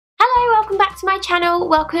welcome back to my channel.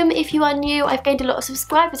 Welcome if you are new. I've gained a lot of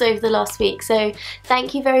subscribers over the last week, so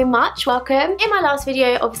thank you very much. Welcome. In my last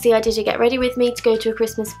video, obviously I did a get ready with me to go to a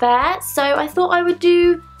Christmas fair, so I thought I would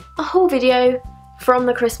do a haul video from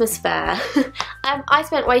the Christmas fair. I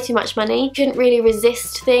spent way too much money. Couldn't really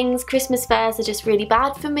resist things. Christmas fairs are just really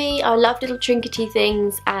bad for me. I love little trinkety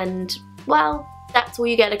things and, well, that's all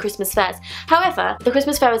you get at Christmas fairs. However, the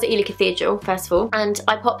Christmas fair was at Ely Cathedral, first of all, and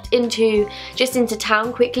I popped into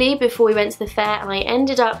town quickly before we went to the fair, and I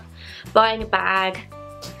ended up buying a bag.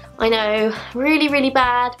 I know, really, really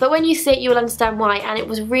bad, but when you see it you will understand why, and it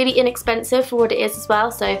was really inexpensive for what it is as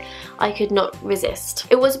well, so I could not resist.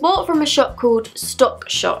 It was bought from a shop called Stock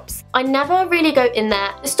Shops. I never really go in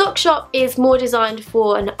there. The Stock Shop is more designed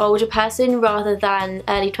for an older person rather than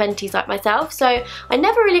early 20s like myself, so I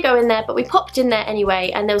never really go in there, but we popped in there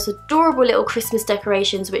anyway, and there was adorable little Christmas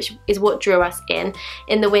decorations, which is what drew us in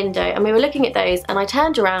the window, and we were looking at those, and I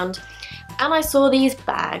turned around and I saw these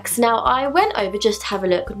bags. Now I went over just to have a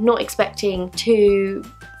look, not expecting to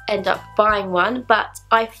end up buying one, but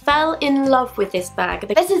I fell in love with this bag.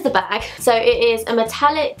 This is the bag. So it is a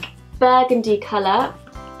metallic burgundy colour,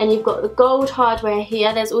 and you've got the gold hardware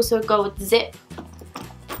here. There's also a gold zip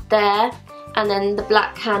there, and then the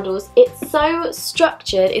black handles. It's so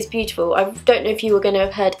structured, it's beautiful. I don't know if you were going to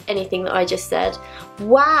have heard anything that I just said.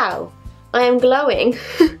 Wow! I am glowing.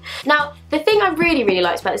 Now, the thing I really, really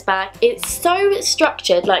liked about this bag, it's so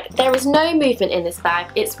structured, like there is no movement in this bag,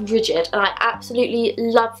 it's rigid, and I absolutely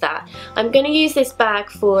love that. I'm going to use this bag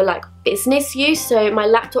for like business use, so my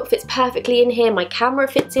laptop fits perfectly in here, my camera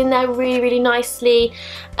fits in there really, really nicely,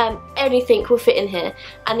 anything will fit in here.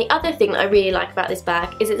 And the other thing that I really like about this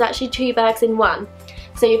bag is it's actually two bags in one.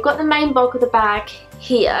 So you've got the main bulk of the bag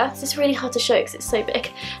here. It's just really hard to show because it's so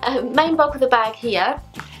big. Main bulk of the bag here.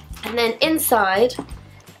 And then inside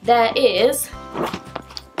there is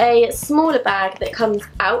a smaller bag that comes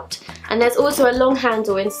out, and there's also a long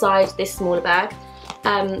handle inside this smaller bag,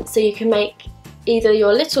 so you can make either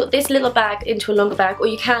this little bag into a longer bag, or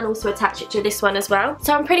you can also attach it to this one as well.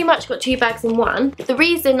 So I'm pretty much got two bags in one. The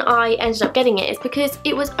reason I ended up getting it is because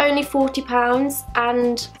it was only £40,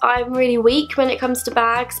 and I'm really weak when it comes to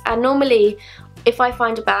bags, and normally if I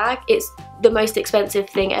find a bag, it's the most expensive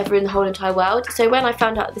thing ever in the whole entire world. So when I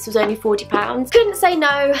found out this was only £40, couldn't say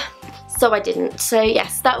no, so I didn't. So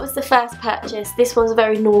yes, that was the first purchase. This was a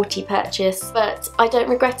very naughty purchase, but I don't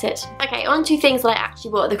regret it. Okay, on to things that I actually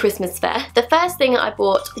bought at the Christmas fair. The first thing I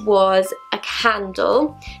bought was a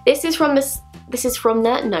candle. This is the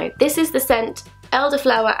scent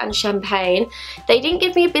elderflower and champagne. They didn't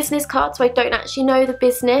give me a business card, so I don't actually know the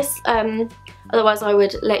business, otherwise I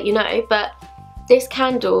would let you know, but this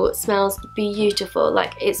candle smells beautiful.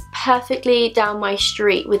 Like, it's perfectly down my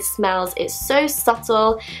street with smells. It's so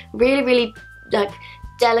subtle, really, really like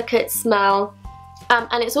delicate smell.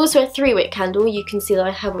 And it's also a 3-wick candle. You can see that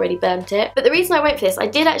I have already burnt it. But the reason I went for this, I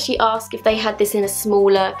did actually ask if they had this in a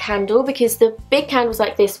smaller candle, because the big candles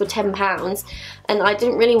like this were £10, and I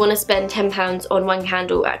didn't really want to spend £10 on one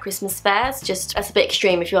candle at Christmas fairs. Just, that's a bit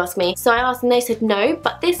extreme if you ask me. So I asked and they said no,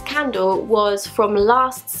 but this candle was from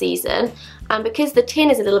last season, and because the tin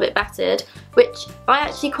is a little bit battered, which I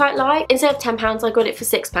actually quite like, instead of £10 I got it for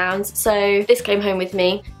 £6, so this came home with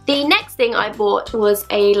me. The next thing I bought was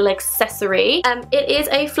a little accessory. It is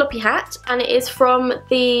a floppy hat, and it is from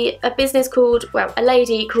a business called, well, a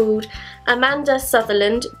lady called Amanda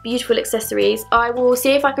Sutherland, Beautiful Accessories. I will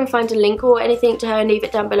see if I can find a link or anything to her and leave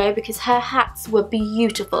it down below, because her hats were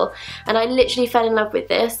beautiful and I literally fell in love with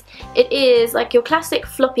this. It is like your classic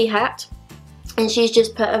floppy hat, and she's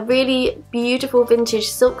just put a really beautiful vintage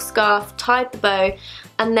silk scarf, tied the bow,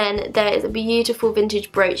 and then there is a beautiful vintage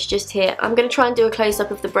brooch just here. I'm going to try and do a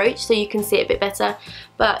close-up of the brooch so you can see it a bit better,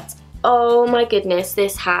 but oh my goodness,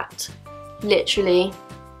 this hat literally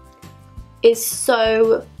is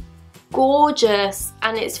so gorgeous,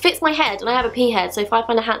 and it fits my head, and I have a pea head, so if I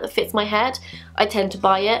find a hat that fits my head I tend to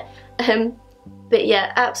buy it. But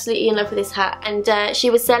yeah, absolutely in love with this hat, and she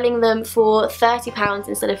was selling them for £30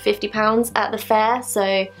 instead of £50 at the fair,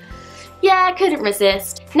 so yeah, I couldn't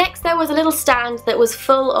resist. Next there was a little stand that was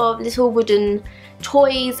full of little wooden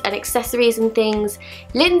toys and accessories and things.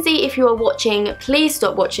 Lindsay, if you are watching, please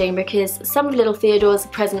stop watching, because some of little Theodore's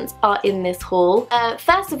presents are in this haul.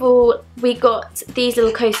 First of all, we got these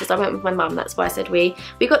little coasters. I went with my mum, that's why I said we.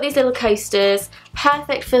 We got these little coasters,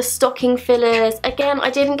 perfect for stocking fillers. Again,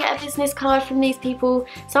 I didn't get a business card from these people.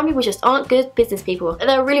 Some people just aren't good business people.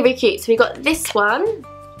 They're really, really cute. So we got this one,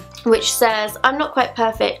 which says, "I'm not quite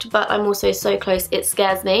perfect, but I'm also so close it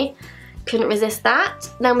scares me." Couldn't resist that.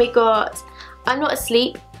 Then we got, "I'm not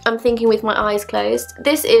asleep, I'm thinking with my eyes closed."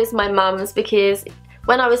 This is my mum's, because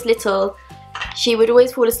when I was little, she would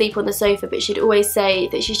always fall asleep on the sofa, but she'd always say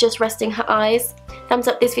that she's just resting her eyes. Thumbs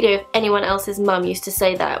up this video if anyone else's mum used to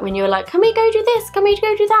say that when you were like, can we go do this, can we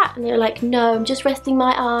go do that? And they were like, no, I'm just resting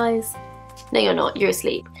my eyes. No, you're not, you're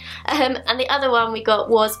asleep. And the other one we got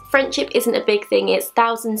was friendship isn't a big thing, it's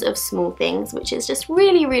thousands of small things, which is just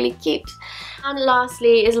really, really cute. And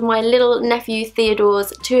lastly is my little nephew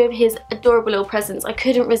Theodore's, 2 of his adorable little presents. I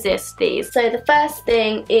couldn't resist these. So the first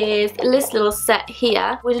thing is this little set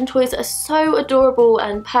here. Wooden toys are so adorable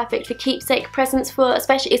and perfect for keepsake presents for,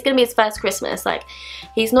 especially, it's going to be his first Christmas. Like,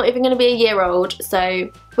 he's not even going to be a year old,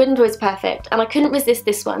 so wooden toys perfect. And I couldn't resist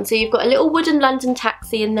this one. So you've got a little wooden London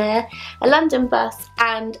taxi in there, a London bus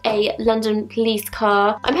and a London police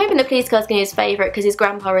car. I'm hoping the police car is going to be his favourite because his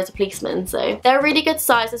grandpa is a policeman, so they're a really good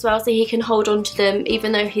size as well, so he can hold on to them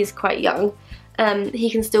even though he's quite young. He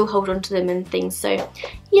can still hold on to them and things, so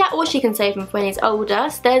yeah, or she can save them for when he's older,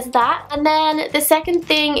 so there's that. And then the second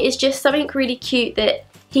thing is just something really cute that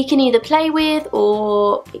he can either play with,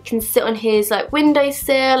 or it can sit on his like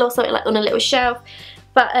windowsill or something, like on a little shelf.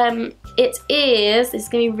 But it's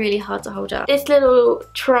gonna be really hard to hold up. This little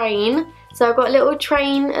train. So I've got a little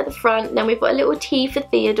train at the front, then we've got a little T for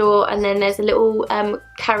Theodore, and then there's a little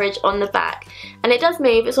carriage on the back. And it does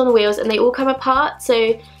move, it's on the wheels, and they all come apart,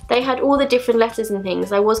 so they had all the different letters and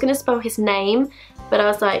things. I was going to spell his name, but I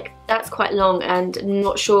was like, that's quite long and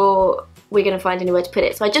not sure we're going to find anywhere to put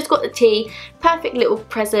it. So I just got the T, perfect little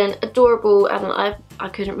present, adorable, and I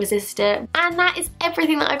couldn't resist it. And that is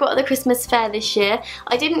everything that I got at the Christmas fair this year.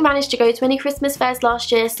 I didn't manage to go to any Christmas fairs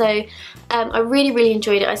last year, so I really, really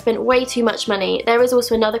enjoyed it. I spent way too much money. There is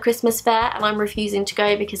also another Christmas fair, and I'm refusing to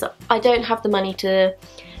go because I don't have the money to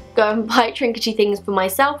go and buy trinkety things for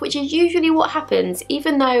myself, which is usually what happens.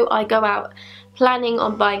 Even though I go out planning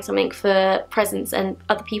on buying something for presents and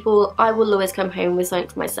other people, I will always come home with something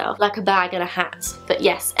for myself, like a bag and a hat. But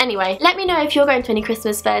yes, anyway, let me know if you're going to any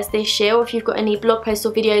Christmas fairs this year, or if you've got any blog posts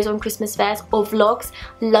or videos on Christmas fairs or vlogs.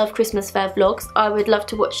 Love Christmas fair vlogs. I would love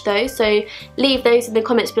to watch those, so leave those in the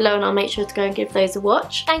comments below and I'll make sure to go and give those a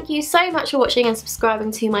watch. Thank you so much for watching and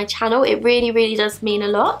subscribing to my channel. It really, really does mean a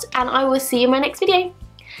lot, and I will see you in my next video.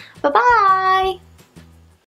 Bye bye!